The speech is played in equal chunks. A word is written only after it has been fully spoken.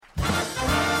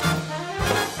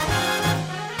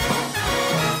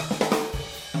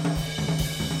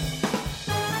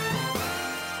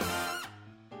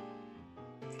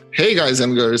Hey guys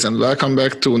and girls, and welcome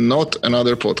back to Not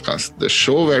Another Podcast, the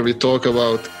show where we talk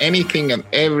about anything and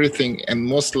everything and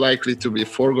most likely to be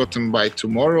forgotten by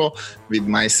tomorrow with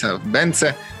myself,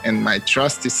 Bence, and my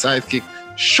trusty sidekick,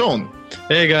 Sean.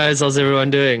 Hey guys, how's everyone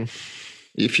doing?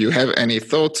 If you have any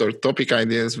thoughts or topic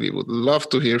ideas, we would love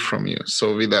to hear from you.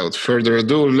 So without further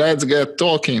ado, let's get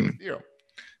talking.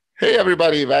 Hey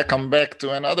everybody, welcome back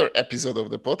to another episode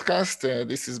of the podcast.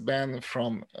 This is Ben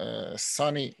from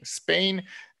sunny Spain.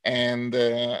 And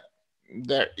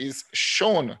there is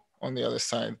Sean on the other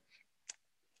side.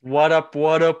 What up,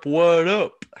 what up, what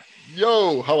up?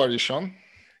 Yo, how are you, Sean?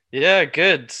 Yeah,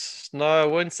 good. No, I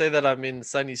won't say that I'm in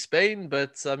sunny Spain,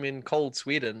 but I'm in cold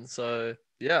Sweden. So,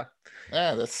 yeah.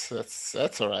 Yeah, that's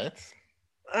all right.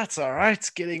 That's all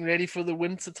right. Getting ready for the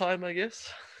winter time, I guess.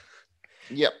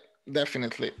 Yep,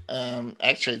 definitely.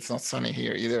 Actually, it's not sunny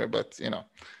here either, but,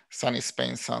 sunny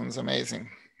Spain sounds amazing.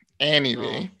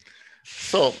 Anyway... Oh.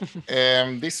 So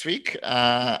this week,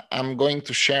 I'm going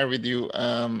to share with you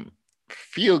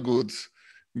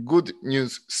good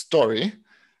news story.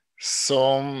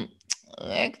 So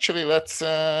actually, let's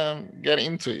get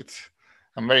into it.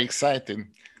 I'm very excited.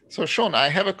 So Sean, I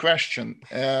have a question.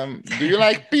 Do you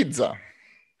like pizza?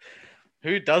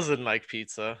 Who doesn't like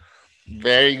pizza?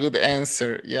 Very good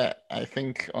answer. Yeah, I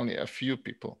think only a few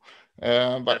people.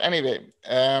 But anyway,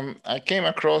 I came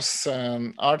across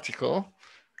an article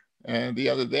the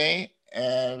other day,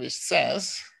 which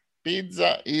says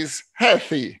pizza is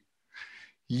healthy.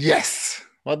 Yes.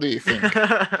 What do you think?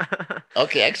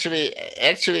 Okay,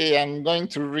 actually, I'm going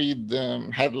to read the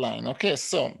headline. Okay,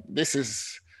 so this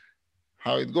is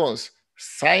how it goes.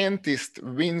 Scientist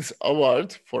wins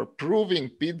award for proving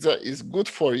pizza is good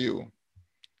for you.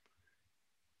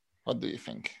 What do you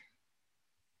think?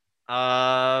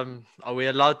 Are we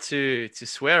allowed to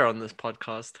swear on this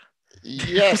podcast?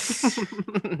 Yes.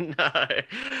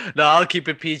 No, I'll keep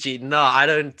it PG. No, I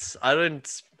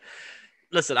don't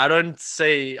listen, I'm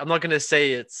not going to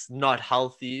say it's not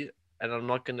healthy and I'm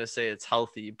not going to say it's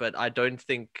healthy, but I don't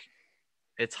think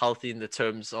it's healthy in the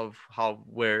terms of how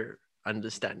we're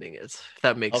understanding it. If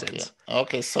that makes sense.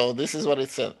 Okay, so this is what it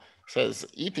says. It says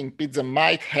eating pizza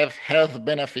might have health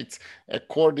benefits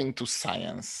according to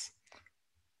science.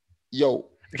 Yo.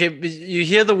 Okay, you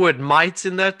hear the word might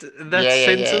in that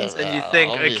sentence, and you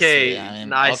think, okay,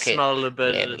 I smell a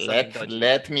bit.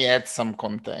 Let me add some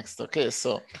context. Okay,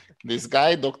 so this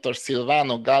guy, Dr.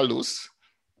 Silvano Gallus,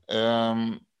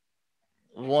 won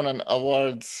an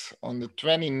award on the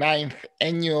 29th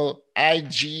annual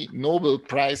IG Nobel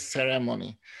Prize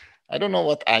ceremony. I don't know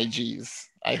what IG is.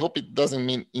 I hope it doesn't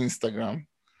mean Instagram.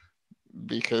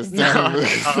 Because then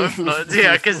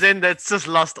because then that's just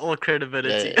lost all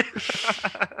credibility.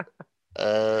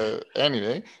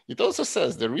 Anyway, it also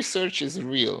says the research is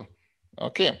real.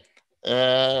 Okay,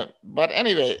 but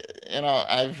anyway,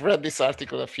 I've read this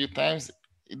article a few times.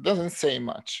 It doesn't say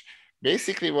much.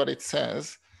 Basically, what it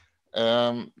says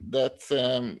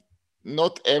that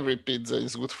not every pizza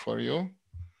is good for you.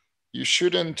 You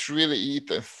shouldn't really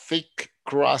eat a thick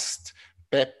crust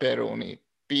pepperoni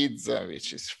pizza,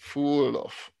 which is full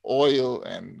of oil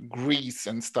and grease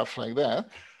and stuff like that.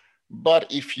 But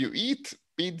if you eat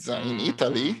pizza in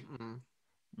Italy,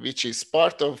 which is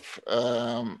part of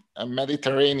a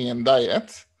Mediterranean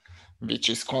diet, which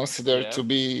is considered to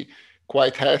be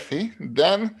quite healthy,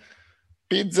 then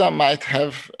pizza might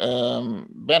have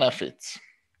benefits.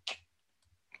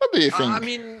 What do you think? I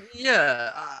mean,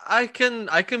 yeah, I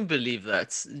can believe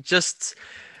that. Just,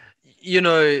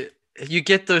 you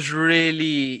get those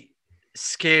really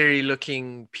scary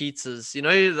looking pizzas,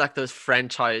 like those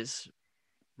franchise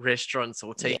restaurants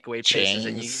or takeaway places,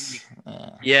 and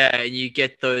you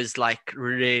get those like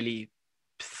really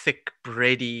thick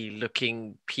bready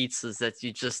looking pizzas that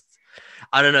you just,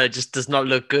 I don't know, it just does not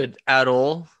look good at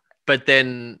all. But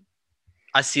then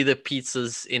I see the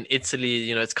pizzas in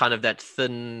Italy, it's kind of that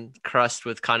thin crust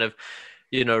with kind of,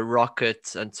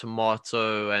 rocket and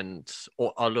tomato and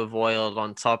olive oil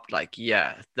on top. Like,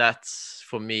 yeah, that's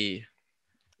for me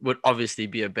would obviously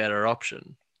be a better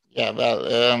option. Yeah, well,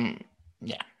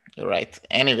 yeah, you're right.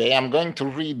 Anyway, I'm going to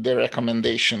read the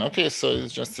recommendation. Okay, so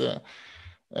it's just a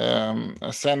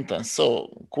sentence. So,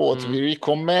 quote, we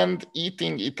recommend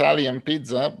eating Italian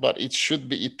pizza, but it should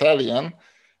be Italian.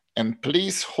 And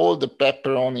please hold the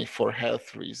pepperoni for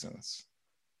health reasons.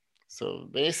 So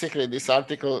basically, this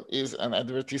article is an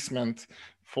advertisement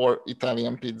for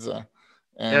Italian pizza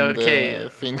and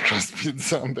thin crust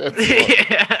pizza. And that's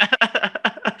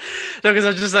No, because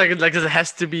I'm just like, because it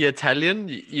has to be Italian.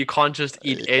 You can't just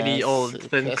eat any old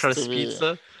thin crust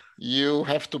pizza. you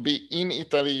have to be in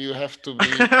Italy. You have to be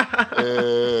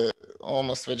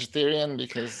almost vegetarian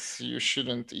because you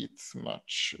shouldn't eat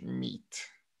much meat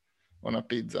on a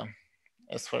pizza,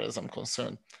 as far as I'm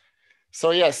concerned. So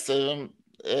yes, that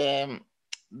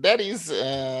is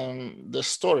the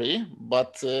story,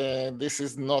 but this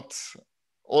is not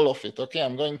all of it. Okay,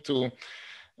 I'm going to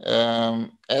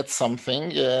add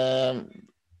something.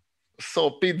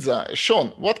 So pizza,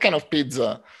 Sean, what kind of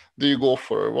pizza do you go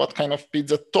for? What kind of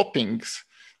pizza toppings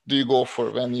do you go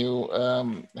for when you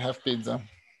have pizza?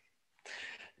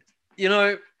 You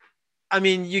know, I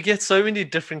mean, you get so many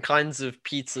different kinds of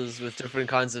pizzas with different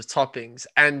kinds of toppings,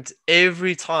 and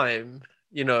every time,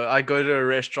 I go to a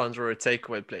restaurant or a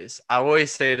takeaway place, I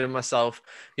always say to myself,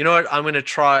 you know what, I'm gonna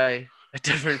try a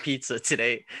different pizza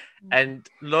today. And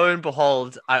lo and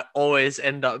behold, I always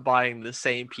end up buying the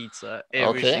same pizza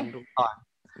every Okay, single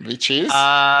time. which is?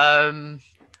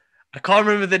 I can't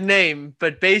remember the name,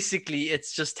 but basically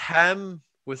it's just ham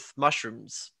with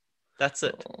mushrooms. That's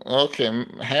it. Okay,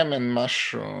 ham and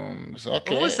mushrooms. What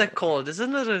was Okay. that called?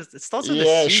 Isn't it? It starts with a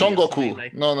Yeah, C or something Shongoku.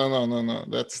 like No.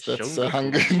 That's Shongoku.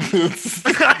 Hungarian.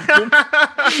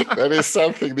 That is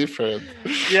something different.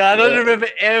 Yeah, I don't remember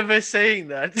ever saying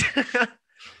that.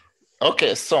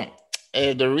 Okay, so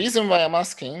the reason why I'm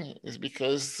asking is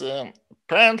because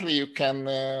apparently you can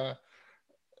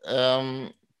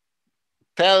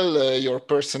tell your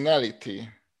personality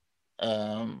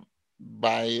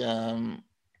by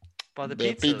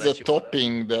the pizza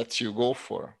topping that you go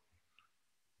for.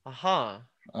 Aha.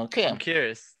 Okay. I'm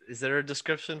curious. Is there a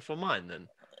description for mine then?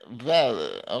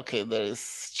 Well, okay, there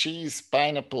is cheese,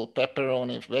 pineapple,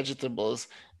 pepperoni, vegetables,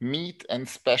 meat, and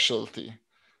specialty.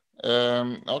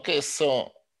 Okay,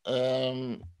 so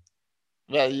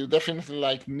well, you definitely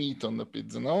like meat on the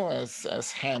pizza, no?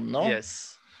 As ham, no?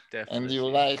 Yes, definitely. And you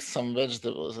like some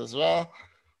vegetables as well.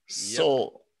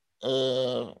 So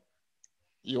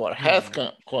you are health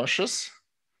conscious,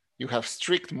 you have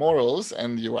strict morals,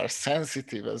 and you are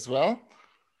sensitive as well.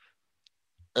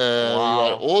 You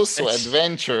are also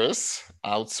adventurous,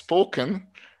 outspoken,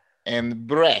 and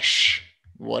brash,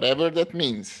 whatever that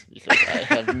means, because I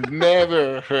have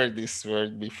never heard this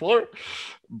word before,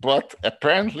 but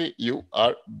apparently you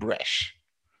are brash.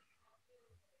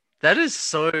 That is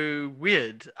so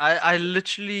weird. I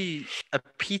literally, a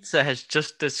pizza has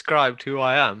just described who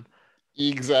I am.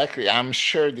 Exactly. I'm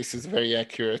sure this is very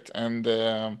accurate, and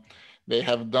they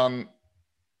have done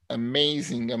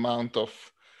amazing amount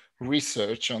of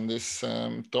research on this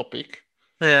topic.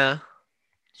 Yeah.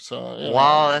 So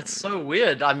wow, that's so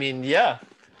weird. I mean, yeah,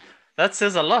 that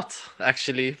says a lot.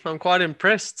 Actually, I'm quite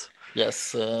impressed. Yes.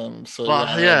 So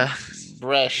yeah,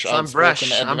 brash, I'm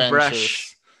brash. I'm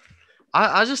brash.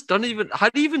 I just don't even. How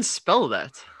do you even spell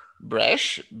that?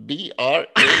 Brash, BRASH.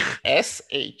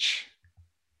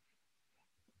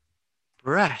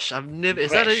 Brash. I've never. Brash.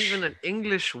 Is that even an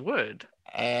English word?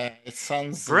 It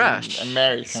sounds brash.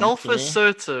 American.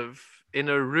 Self-assertive in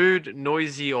a rude,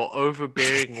 noisy, or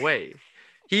overbearing way.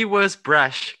 He was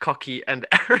brash, cocky, and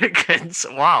arrogant.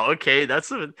 Wow. Okay,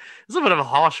 that's a bit of a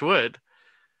harsh word.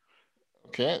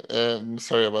 Okay.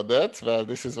 Sorry about that. Well,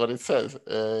 this is what it says.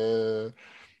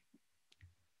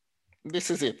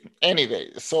 This is it.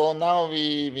 Anyway, so now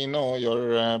we know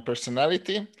your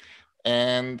personality,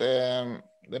 and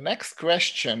the next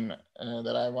question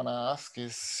that I want to ask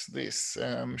is this.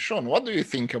 Sean, what do you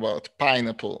think about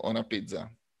pineapple on a pizza?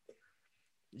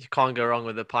 You can't go wrong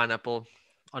with a pineapple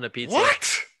on a pizza.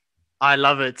 What? I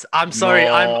love it. I'm sorry.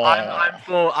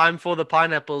 No. I'm for the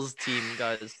pineapples team,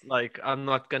 guys. Like, I'm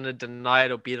not gonna deny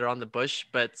it or beat around the bush,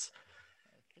 but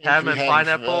ham and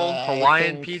pineapple,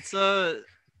 Hawaiian pizza,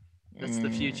 that's the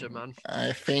future, man.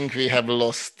 I think we have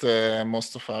lost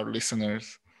most of our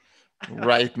listeners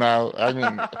right now. I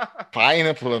mean,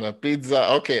 pineapple on a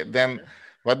pizza. Okay, then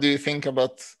what do you think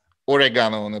about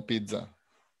oregano on a pizza?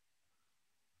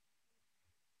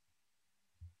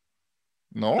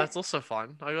 No? That's also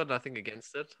fine. I got nothing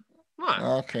against it.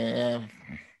 No. Okay.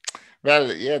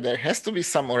 Well, yeah, there has to be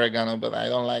some oregano, but I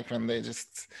don't like when they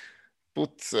just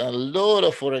put a load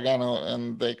of oregano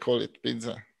and they call it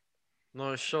pizza.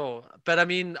 No, sure. But I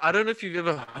mean, I don't know if you've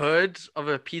ever heard of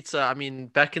a pizza. I mean,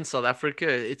 back in South Africa,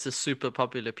 it's a super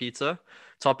popular pizza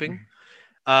topping.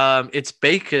 It's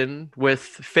bacon with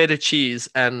feta cheese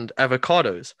and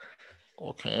avocados.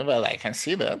 Okay, well, I can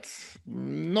see that.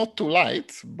 Not too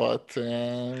light, but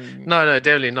no,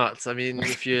 definitely not. I mean,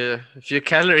 if you're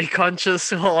calorie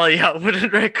conscious, well, yeah, I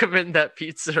wouldn't recommend that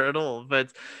pizza at all.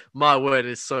 But my word,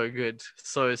 is so good,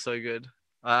 so good.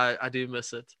 I do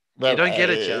miss it. Well, you don't get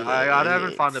it yet. I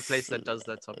haven't found a place that does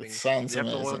that topping. It sounds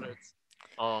amazing.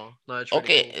 Oh, no, it's really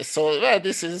Okay, cool. so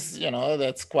this is,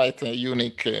 that's quite a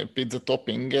unique pizza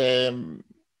topping.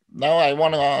 Now I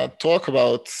want to talk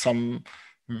about some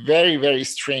very, very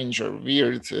strange or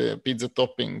weird pizza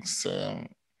toppings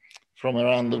from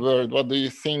around the world. What do you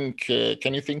think?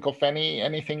 Can you think of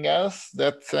anything else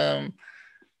that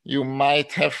you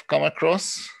might have come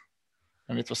across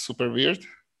and it was super weird?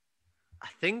 I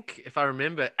think if I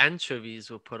remember, anchovies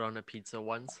were put on a pizza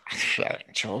once.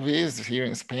 Anchovies here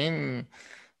in Spain,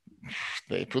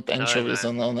 they put anchovies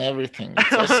No, on everything.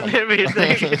 It's awesome. on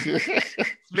everything.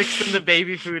 Mixed in the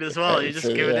baby food as well. You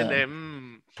just give it in there.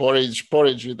 Porridge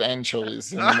with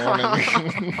anchovies in the morning.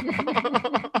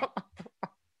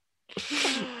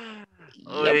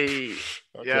 Yep.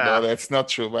 Okay, yeah. no, that's not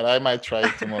true, but I might try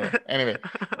it tomorrow. Anyway,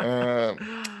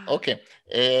 okay,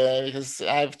 because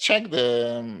I've checked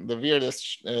the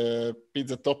weirdest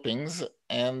pizza toppings,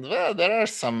 and well, there are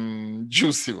some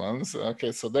juicy ones.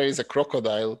 Okay, so there is a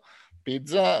crocodile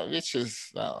pizza, which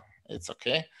is, well, it's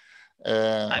okay.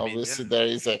 Obviously, there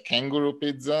is a kangaroo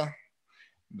pizza.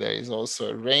 There is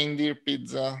also a reindeer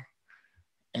pizza,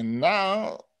 and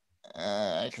now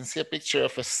I can see a picture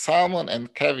of a salmon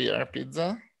and caviar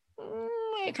pizza.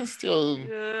 I can still.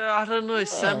 Yeah, I don't know.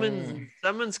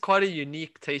 Salmon's quite a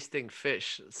unique tasting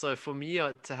fish. So for me,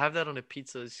 to have that on a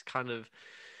pizza is kind of,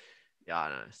 yeah, I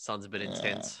don't know. Sounds a bit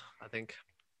intense, I think.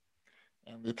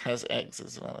 And it has eggs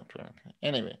as well, apparently.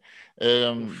 Anyway,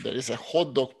 there is a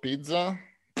hot dog pizza.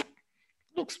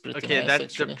 Looks pretty nice, that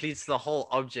actually. depletes the whole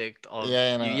object of you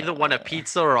either want a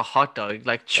pizza or a hot dog.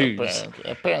 Like, choose.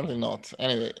 Apparently not.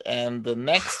 Anyway, and the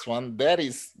next one, that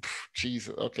is,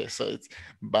 Jesus. Okay, so it's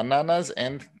bananas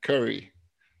and curry.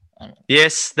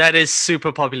 Yes, that is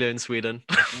super popular in Sweden.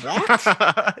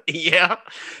 What? Yeah,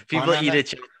 people eat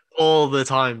it all the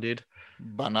time, dude.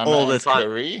 Banana all the time.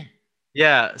 Curry?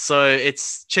 Yeah, so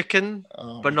it's chicken,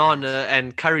 banana,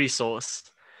 and curry sauce.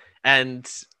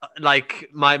 And like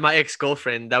my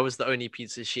ex-girlfriend, that was the only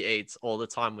pizza she ate all the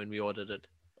time when we ordered it.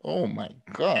 Oh my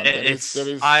god, that is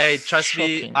trust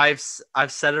shocking. me,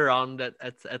 I've sat around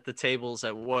at the tables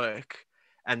at work,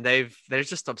 and they're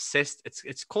just obsessed.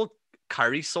 It's called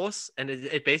curry sauce, and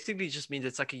it basically just means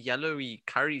it's like a yellowy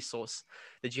curry sauce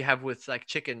that you have with like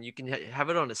chicken. You can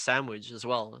have it on a sandwich as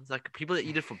well. It's like people that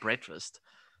eat it for breakfast,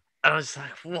 and I was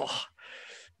like, whoa.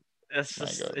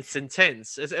 It's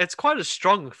intense. It's quite a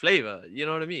strong flavor, you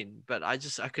know what I mean? But I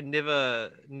could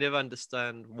never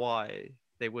understand why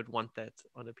they would want that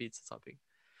on a pizza topping.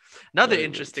 Another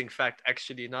interesting fact,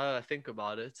 actually, now that I think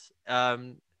about it,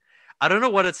 I don't know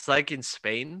what it's like in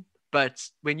Spain, but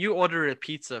when you order a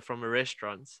pizza from a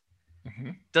restaurant,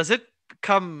 does it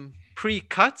come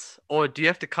pre-cut or do you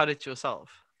have to cut it yourself?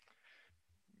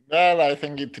 Well, I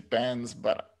think it depends,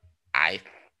 but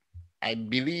I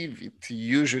believe it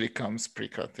usually comes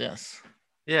pre-cut, yes.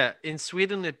 Yeah, in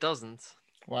Sweden it doesn't.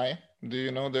 Why? Do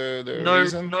you know the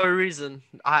reason? No reason.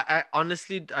 I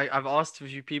honestly, I've asked a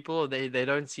few people. They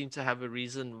don't seem to have a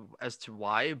reason as to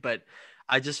why, but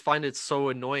I just find it so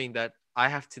annoying that I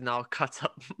have to now cut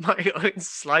up my own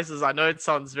slices. I know it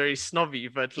sounds very snobby,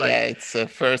 but like, yeah, it's a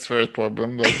first world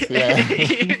problem, but yeah.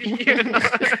 you know?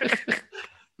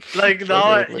 Like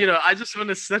now, I just want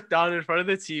to sit down in front of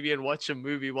the TV and watch a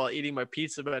movie while eating my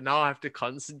pizza, but now I have to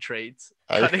concentrate.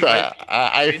 I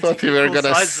thought you were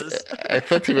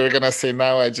gonna say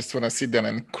now I just want to sit down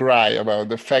and cry about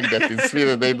the fact that in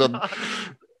Sweden they don't.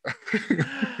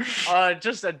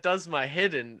 Just that does my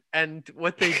head in. And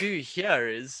what they do here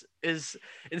is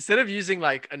instead of using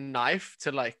like a knife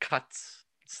to like cut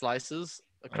slices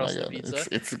across the pizza,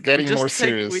 it's getting more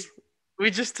serious. We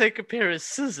just take a pair of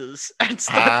scissors and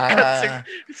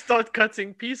start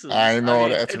cutting pieces. I know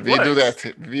that.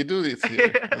 We do it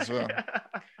here as well.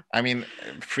 I mean,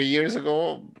 3 years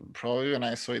ago, probably when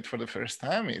I saw it for the first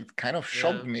time, it kind of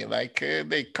shocked me. Like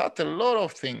they cut a lot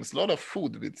of things, a lot of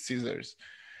food with scissors.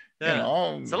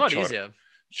 Yeah. It's a lot easier.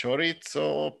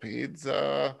 Chorizo,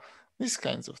 pizza, these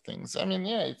kinds of things. I mean,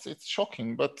 yeah, it's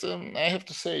shocking, but I have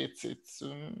to say it's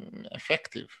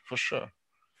effective for sure.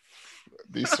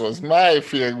 This was my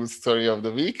feel-good story of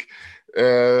the week.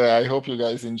 I hope you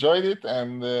guys enjoyed it.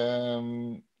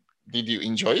 And did you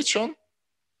enjoy it, Sean?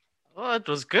 Oh, it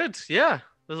was good. Yeah, it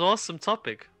was an awesome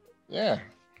topic. Yeah.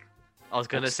 I was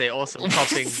going to say awesome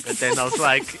topping, but then I was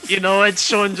like, you know what,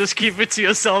 Sean, just keep it to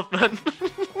yourself, man.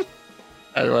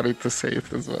 I wanted to say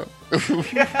it as well.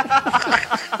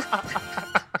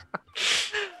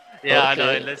 Yeah,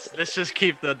 okay. I know. Let's just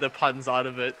keep the puns out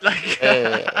of it. Like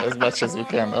as much as we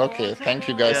can. Okay, thank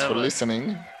you guys for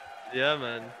listening. Yeah,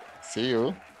 man. See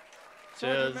you.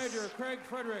 Cheers. Major Craig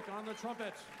Frederick on the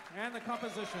trumpet and the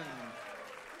composition.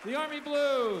 The Army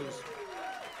Blues.